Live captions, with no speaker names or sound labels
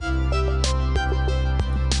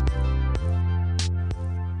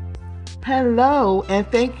Hello, and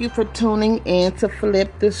thank you for tuning in to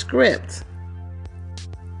Flip the Script.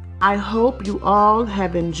 I hope you all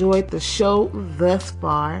have enjoyed the show thus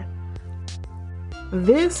far.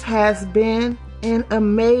 This has been an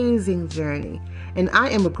amazing journey, and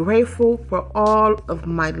I am grateful for all of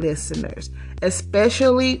my listeners,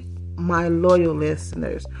 especially my loyal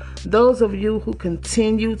listeners, those of you who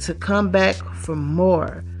continue to come back for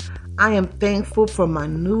more. I am thankful for my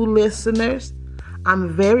new listeners.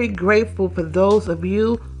 I'm very grateful for those of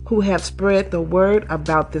you who have spread the word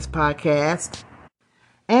about this podcast.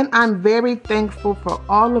 And I'm very thankful for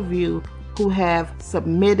all of you who have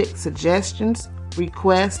submitted suggestions,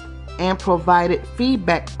 requests, and provided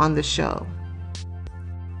feedback on the show.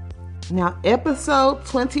 Now, episode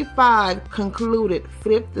 25 concluded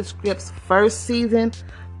Flip the Script's first season,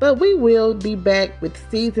 but we will be back with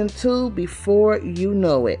season 2 before you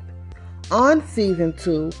know it. On season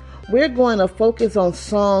 2, we're going to focus on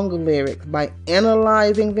song lyrics by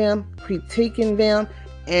analyzing them, critiquing them,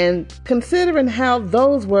 and considering how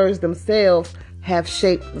those words themselves have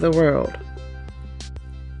shaped the world.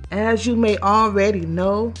 As you may already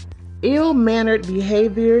know, ill-mannered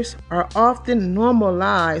behaviors are often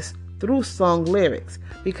normalized through song lyrics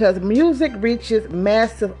because music reaches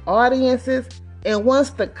massive audiences, and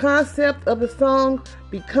once the concept of the song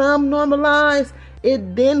becomes normalized,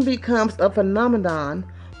 it then becomes a phenomenon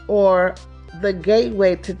or the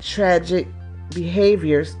gateway to tragic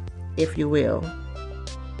behaviors, if you will.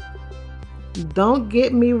 Don't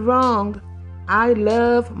get me wrong, I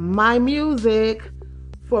love my music.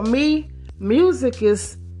 For me, music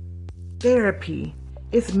is therapy.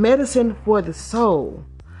 It's medicine for the soul.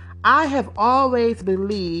 I have always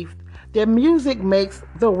believed that music makes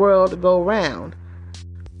the world go round.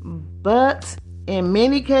 But in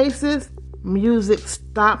many cases, music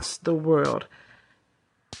stops the world.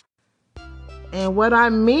 And what I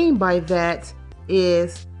mean by that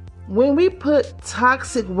is when we put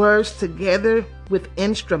toxic words together with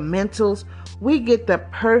instrumentals, we get the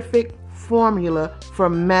perfect formula for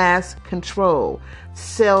mass control,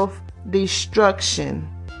 self-destruction,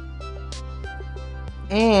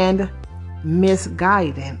 and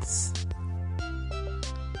misguidance.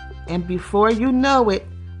 And before you know it,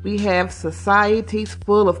 we have societies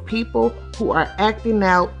full of people who are acting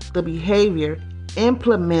out the behavior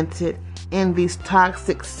implemented in these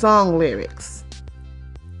toxic song lyrics.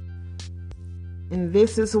 And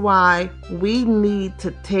this is why we need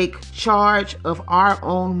to take charge of our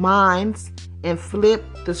own minds and flip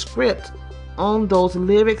the script on those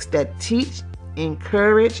lyrics that teach,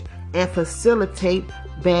 encourage, and facilitate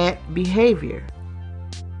bad behavior.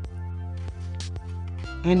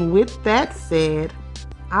 And with that said,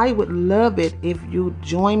 I would love it if you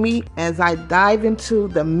join me as I dive into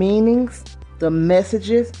the meanings, the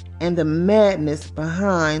messages, and the madness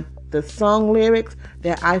behind the song lyrics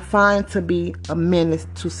that I find to be a menace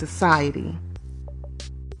to society.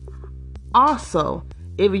 Also,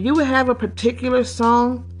 if you have a particular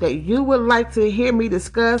song that you would like to hear me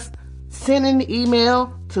discuss, send an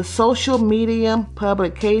email to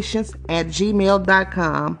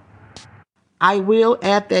socialmediapublications@gmail.com. I will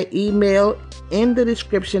add that email in the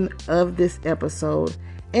description of this episode,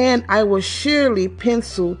 and I will surely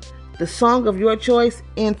pencil the song of your choice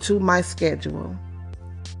into my schedule.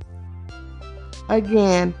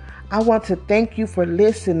 Again, I want to thank you for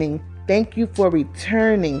listening. Thank you for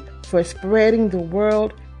returning, for spreading the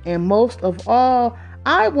word, and most of all,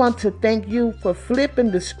 I want to thank you for flipping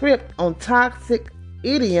the script on toxic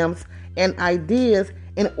idioms and ideas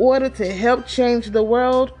in order to help change the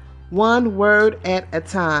world one word at a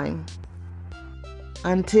time.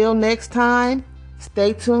 Until next time,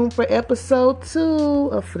 stay tuned for episode 2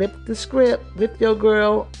 of Flip the Script with your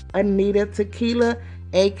girl, Anita Tequila,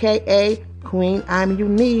 aka Queen I'm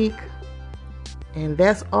Unique. And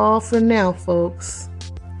that's all for now, folks.